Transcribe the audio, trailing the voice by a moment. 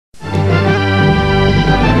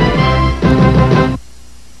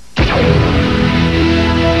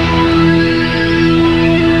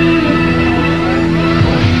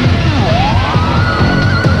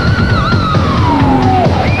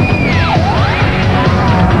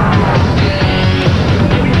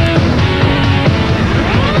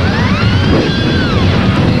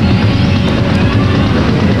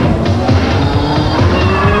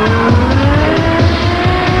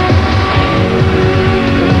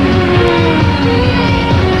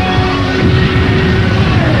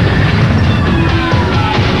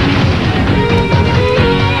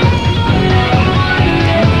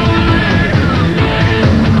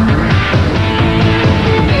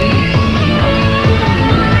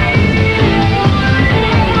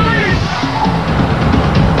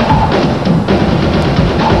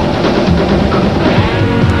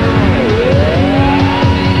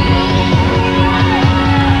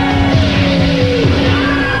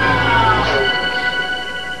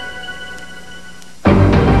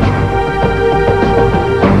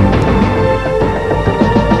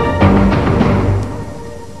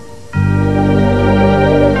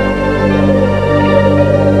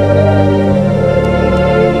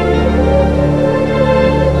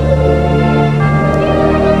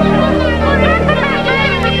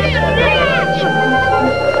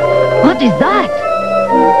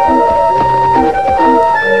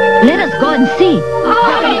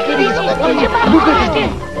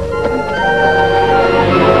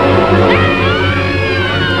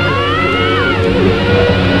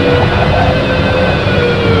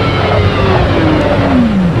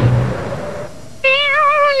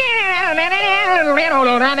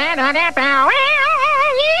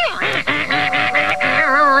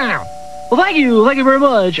Well, thank you very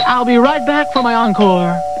much. I'll be right back for my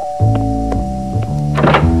encore.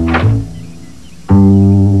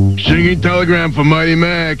 Singing telegram for Mighty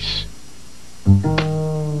Max.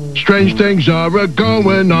 Strange things are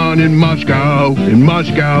going on in Moscow. In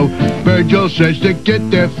Moscow, Virgil says to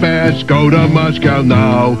get there fast. Go to Moscow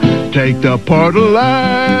now. Take the portal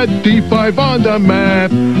at D5 on the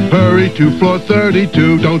map. Hurry to floor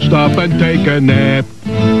 32. Don't stop and take a nap.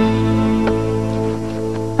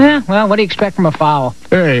 Well, what do you expect from a fowl?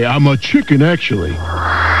 Hey, I'm a chicken, actually.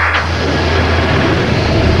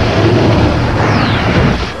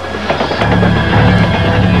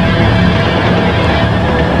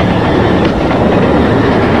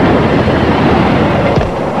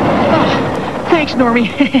 Thanks, Normie.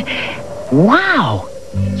 Wow.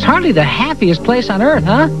 It's hardly the happiest place on Earth,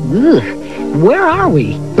 huh? Ugh. Where are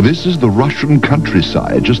we? This is the Russian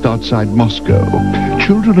countryside just outside Moscow.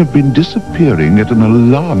 Children have been disappearing at an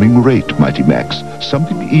alarming rate, Mighty Max.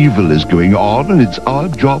 Something evil is going on, and it's our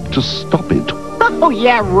job to stop it. Oh,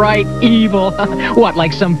 yeah, right, evil. What,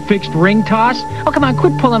 like some fixed ring toss? Oh, come on,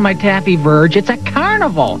 quit pulling my taffy, Virg. It's a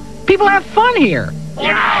carnival. People have fun here.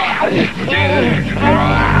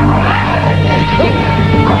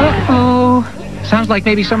 Uh-oh. Sounds like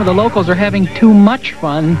maybe some of the locals are having too much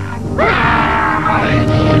fun.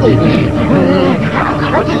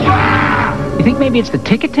 You think maybe it's the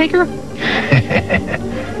ticket taker?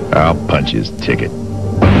 I'll punch his ticket.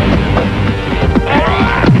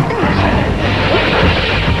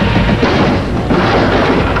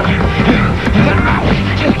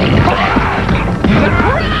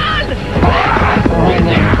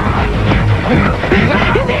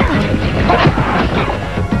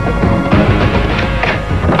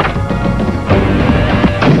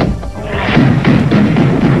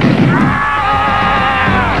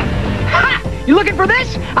 For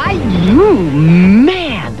this? You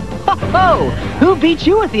man! Ho-ho! Who beat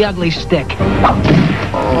you with the ugly stick?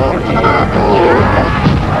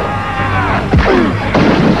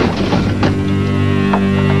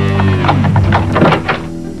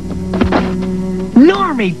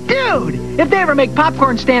 Normie, dude! If they ever make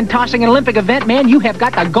popcorn stand tossing an Olympic event, man, you have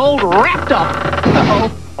got the gold wrapped up.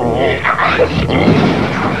 Uh-oh.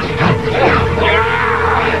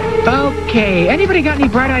 Okay, anybody got any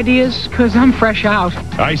bright ideas? Because I'm fresh out.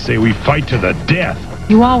 I say we fight to the death.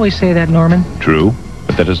 You always say that, Norman. True,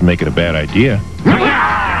 but that doesn't make it a bad idea.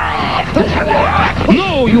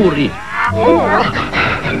 No, Yuri!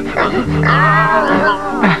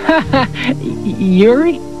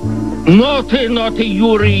 Yuri? Naughty, naughty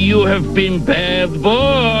Yuri, you have been bad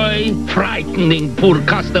boy. Frightening poor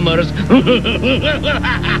customers.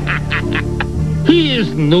 He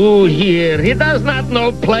is new here. He does not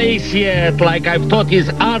know place yet, like I've taught his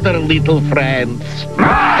other little friends.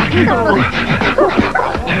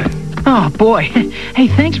 Oh, boy. Hey,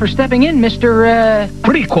 thanks for stepping in, Mr.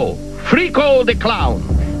 Freako. Freako the clown.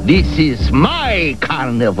 This is my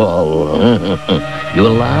carnival. You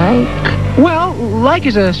like? Well, like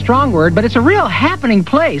is a strong word, but it's a real happening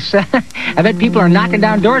place. I bet people are knocking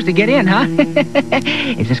down doors to get in, huh?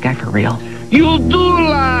 Is this guy for real? You do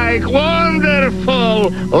like. Wonderful.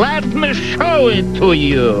 Let me show it to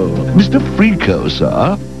you. Mr. Freako,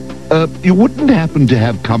 sir, you wouldn't happen to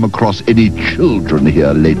have come across any children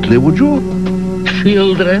here lately, would you?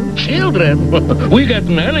 Children? Children? We got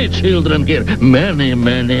many children here. Many,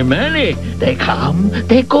 many, many. They come,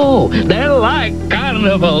 they go. They like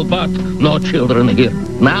carnival, but no children here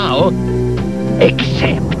now.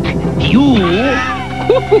 Except you.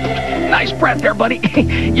 Nice breath there, buddy.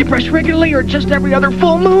 You brush regularly or just every other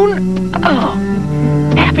full moon? Oh,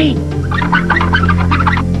 happy?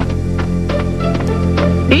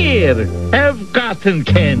 Here, have cotton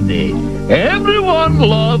candy. Everyone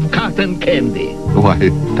loves cotton candy. Why,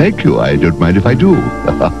 thank you. I don't mind if I do.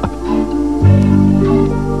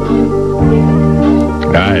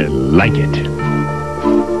 I like it.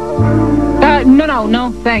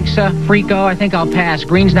 No, thanks, Freako. I think I'll pass.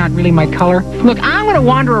 Green's not really my color. Look, I'm gonna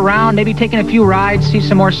wander around, maybe taking a few rides, see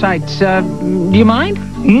some more sights. Do you mind?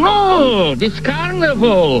 No, this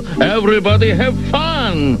carnival. Everybody have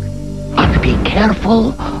fun. But be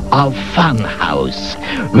careful of Fun House.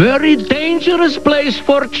 Very dangerous place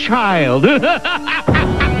for child.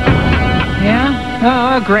 Yeah?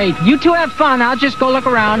 Oh, great. You two have fun. I'll just go look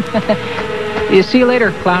around. See you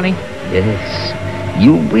later, Clowny. Yes.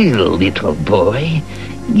 You will, little boy.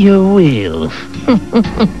 You will.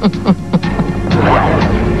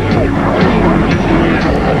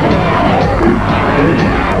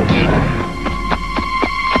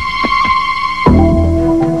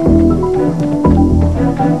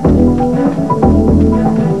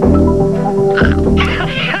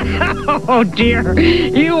 Oh, dear.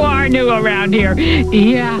 You are new around here.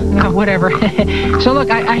 Yeah, whatever. So, look,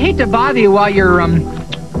 I hate to bother you while you're,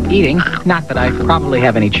 eating. Not that I probably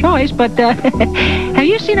have any choice, but, have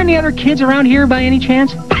you seen any other kids around here by any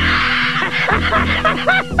chance?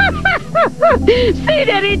 Seen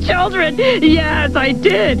any children? Yes, I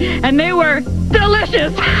did. And they were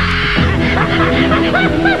delicious.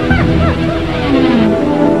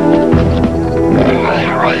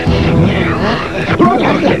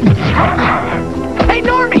 Hey,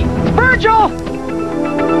 Normie! Virgil!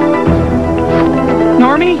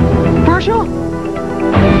 Normie? Virgil?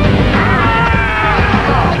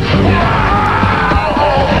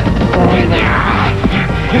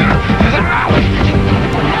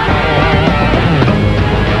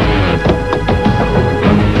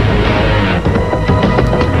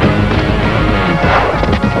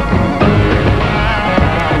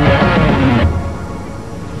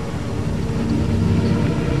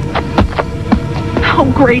 Oh,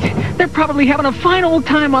 great. They're probably having a fine old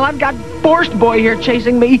time while I've got Borscht Boy here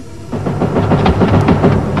chasing me.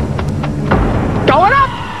 Going up!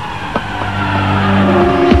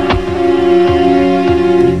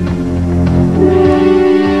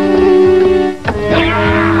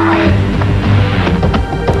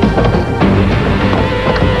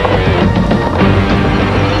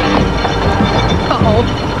 Uh-oh.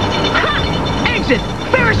 Ha! Exit!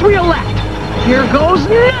 Ferris wheel left! Here goes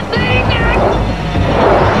nothing!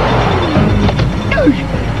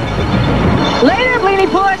 Later, Bleeny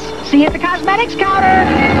Puss. See you at the cosmetics counter.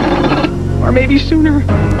 Or maybe sooner.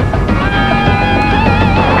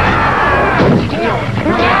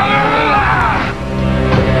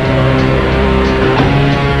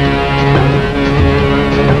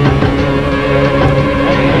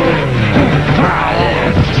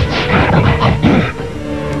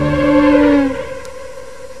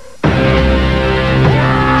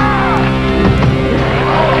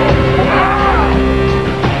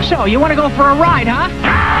 So, you want to go for a ride, huh?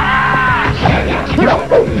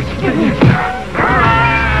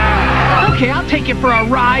 Okay, I'll take you for a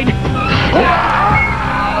ride.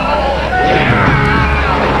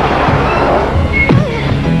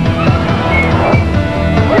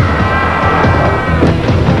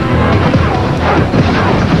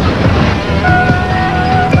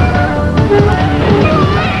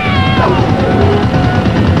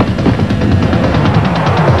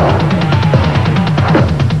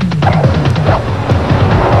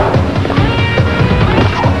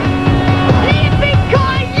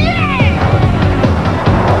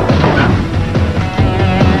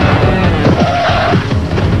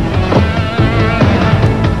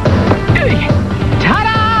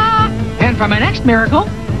 For my next miracle.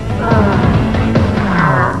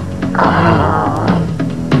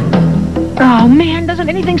 Oh, man, doesn't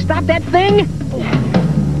anything stop that thing?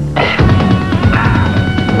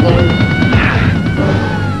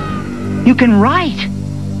 You can write.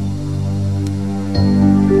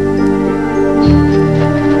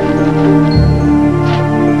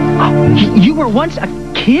 You were once a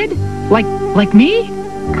kid? Like me?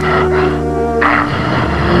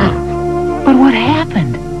 But what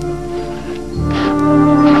happened?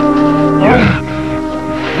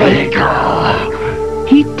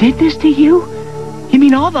 He did this to you? You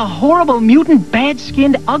mean all the horrible mutant,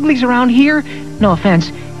 bad-skinned uglies around here, no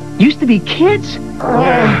offense, used to be kids? Oh,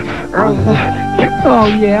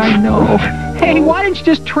 yeah, I know. Hey, why didn't you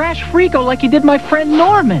just trash Freako like you did my friend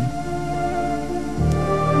Norman?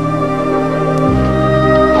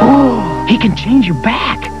 Oh, he can change you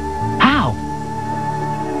back. How?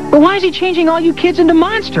 But why is he changing all you kids into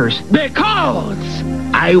monsters? Because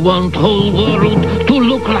I want whole world to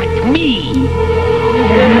look like me.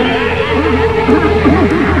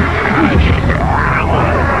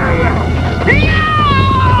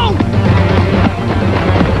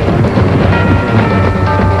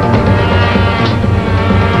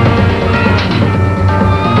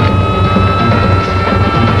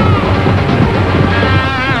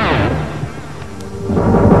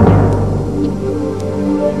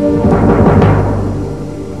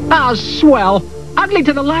 Oh, swell. Ugly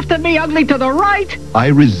to the left of me, ugly to the right. I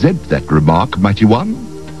resent that remark, Mighty One.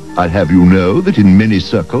 I'll have you know that in many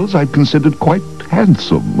circles I'm considered quite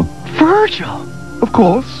handsome. Virgil. Of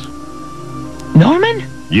course. Norman?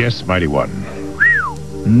 Yes, Mighty One.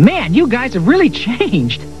 Man, you guys have really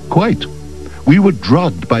changed. Quite. We were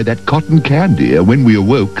drugged by that cotton candy, and when we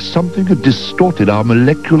awoke, something had distorted our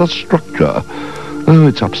molecular structure. Oh,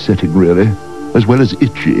 it's upsetting, really, as well as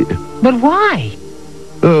itchy. But why?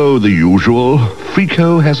 Oh, the usual.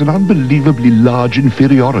 Freako has an unbelievably large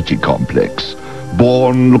inferiority complex.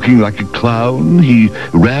 Born looking like a clown, he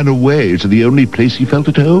ran away to the only place he felt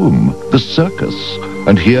at home, the circus.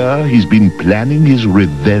 And here he's been planning his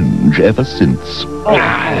revenge ever since.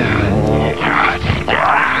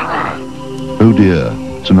 Oh dear,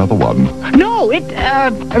 it's another one. No,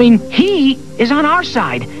 he is on our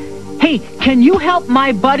side. Hey, can you help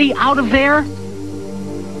my buddy out of there?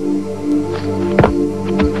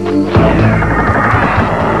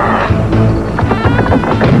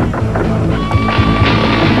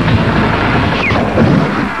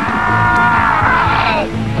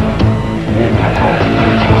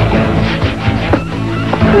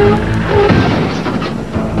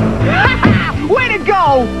 Way to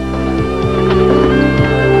go!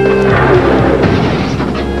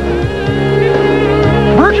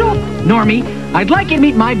 Virgil, Normie, I'd like you to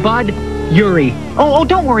meet my bud, Yuri. Oh,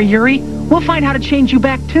 don't worry, Yuri. We'll find how to change you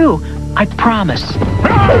back, too. I promise.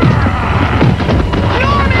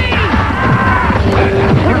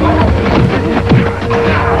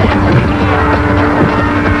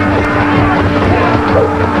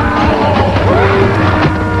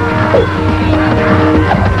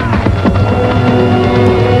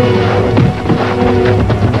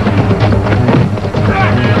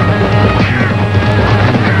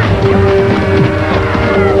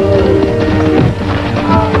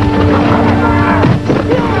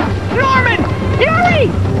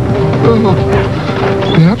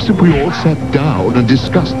 Perhaps if we all sat down and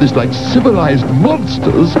discussed this like civilized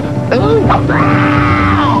monsters... Oh!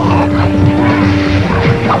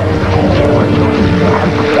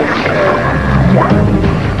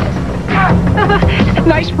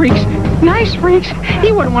 Nice freaks. Nice freaks.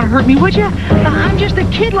 You wouldn't want to hurt me, would you? I'm just a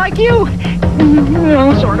kid like you.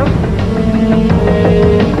 Sort of.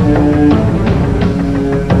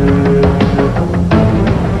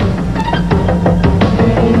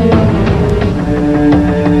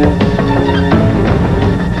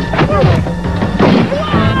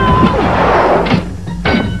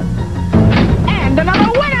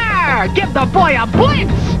 Give the boy a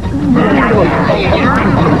blitz!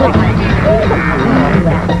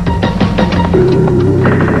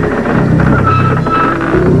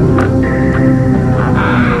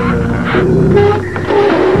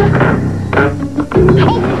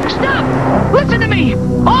 Oh, stop! Listen to me!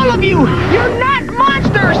 All of you! You're not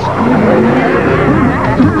monsters!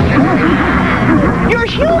 You're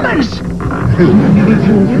humans!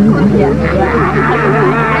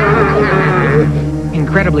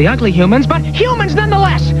 Incredibly ugly humans, but humans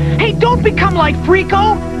nonetheless. Hey, don't become like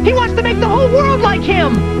Freako. He wants to make the whole world like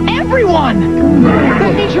him. Everyone.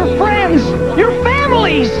 That means your friends, your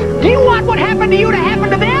families. Do you want what happened to you to happen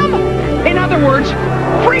to them? In other words,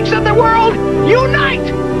 freaks of the world, unite.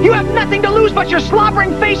 You have nothing to lose but your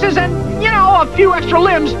slobbering faces and, a few extra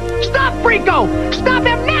limbs. Stop Freako. Stop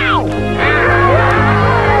him now.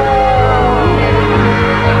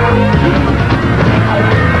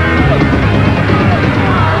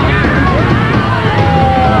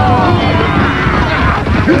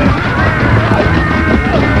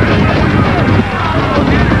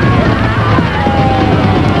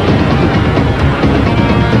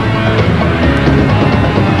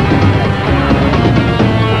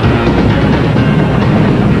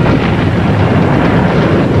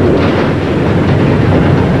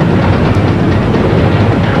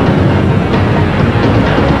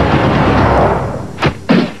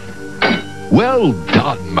 Well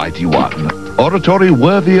done, mighty one. Oratory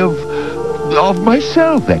worthy of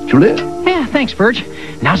myself, actually. Yeah, thanks, Virg.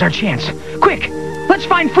 Now's our chance. Quick, let's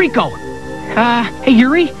find Freako. Hey,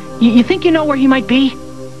 Yuri, you think you know where he might be?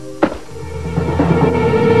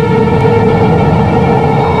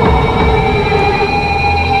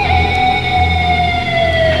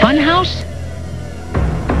 Funhouse?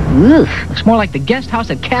 Ugh, looks more like the guest house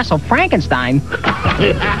at Castle Frankenstein.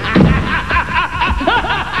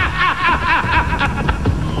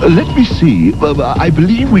 Let me see. I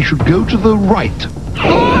believe we should go to the right.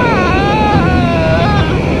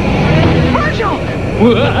 Virgil!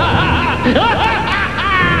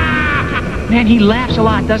 Man, he laughs a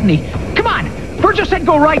lot, doesn't he? Come on! Virgil said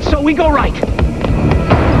go right, so we go right.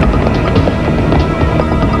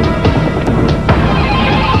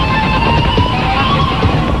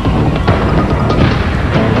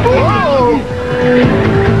 Whoa!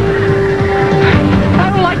 I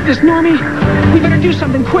don't like this, Normie. We better do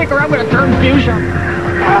something quick or I'm gonna turn fusion.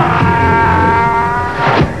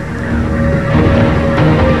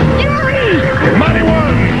 Yuri!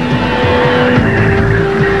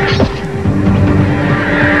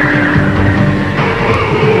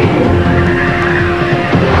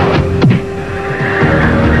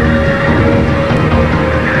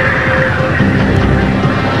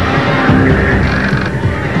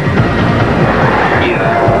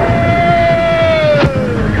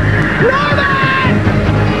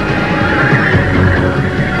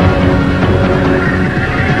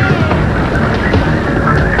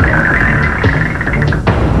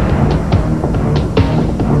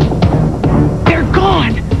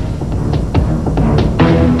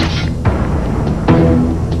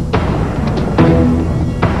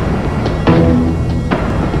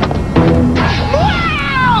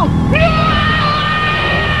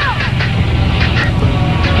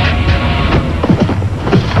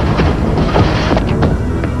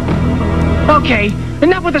 Okay,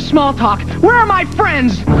 enough with the small talk. Where are my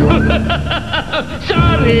friends?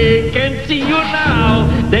 Sorry, can't see you now.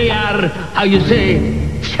 They are, how you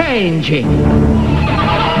say, changing.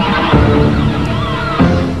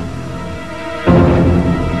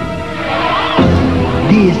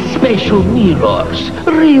 These special mirrors,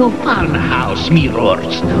 real funhouse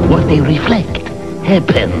mirrors. What they reflect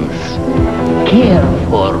happens.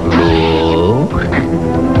 Careful, look.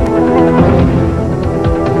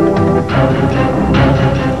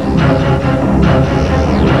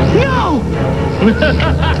 No!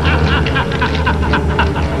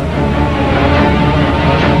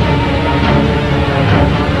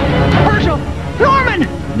 Virgil! Norman!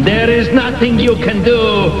 There is nothing you can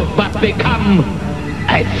do but become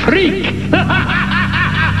a freak.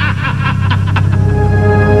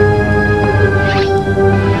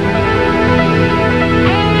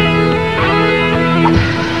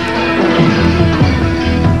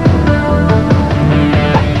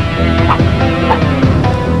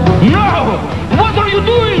 No! What are you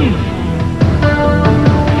doing?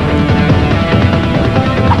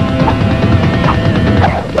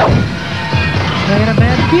 I got a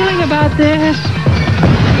bad feeling about this.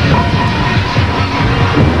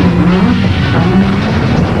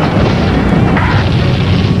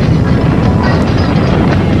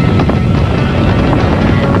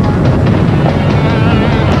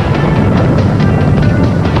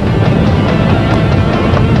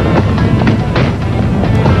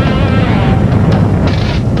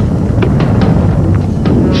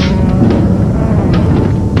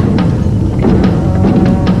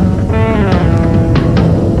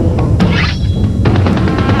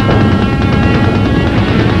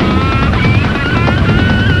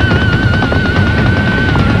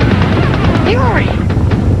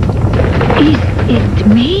 Is it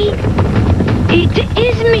me? It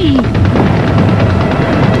is me!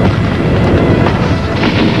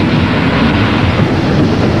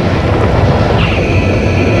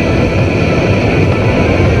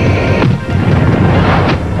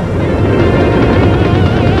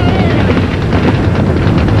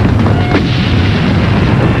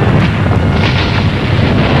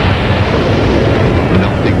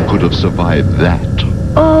 Nothing could have survived that.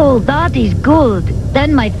 Oh, that is good.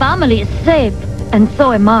 Then my family is safe, and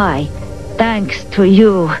so am I. Thanks to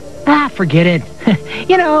you. Ah, forget it.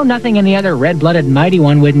 You know, nothing any other red-blooded mighty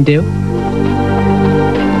one wouldn't do.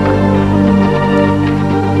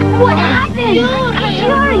 What happened?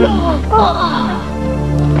 Fury!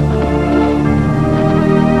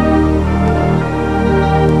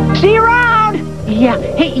 See you around! Yeah,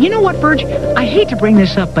 hey, you know what, Virg? I hate to bring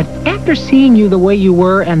this up, but after seeing you the way you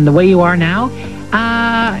were and the way you are now,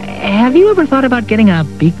 have you ever thought about getting a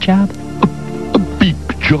beak job? A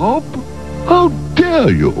beak job? How dare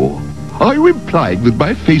you? Are you implying that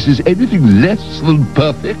my face is anything less than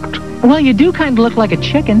perfect? Well, you do kind of look like a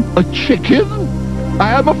chicken. A chicken?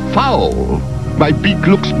 I am a fowl. My beak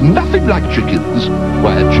looks nothing like chickens.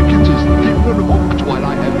 Why, a chicken's is thin and hooked while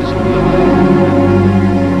I have this...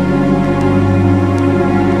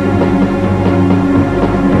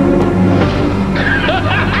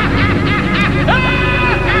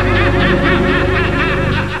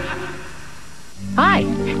 Hi.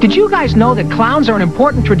 Did you guys know that clowns are an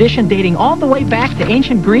important tradition dating all the way back to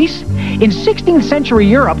ancient Greece? In 16th century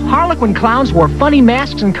Europe, Harlequin clowns wore funny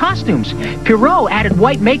masks and costumes. Pierrot added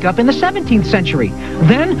white makeup in the 17th century.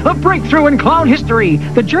 Then, a breakthrough in clown history.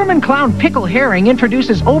 The German clown Pickle Herring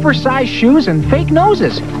introduces oversized shoes and fake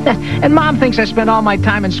noses. And Mom thinks I spent all my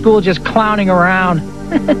time in school just clowning around.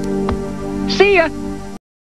 See ya!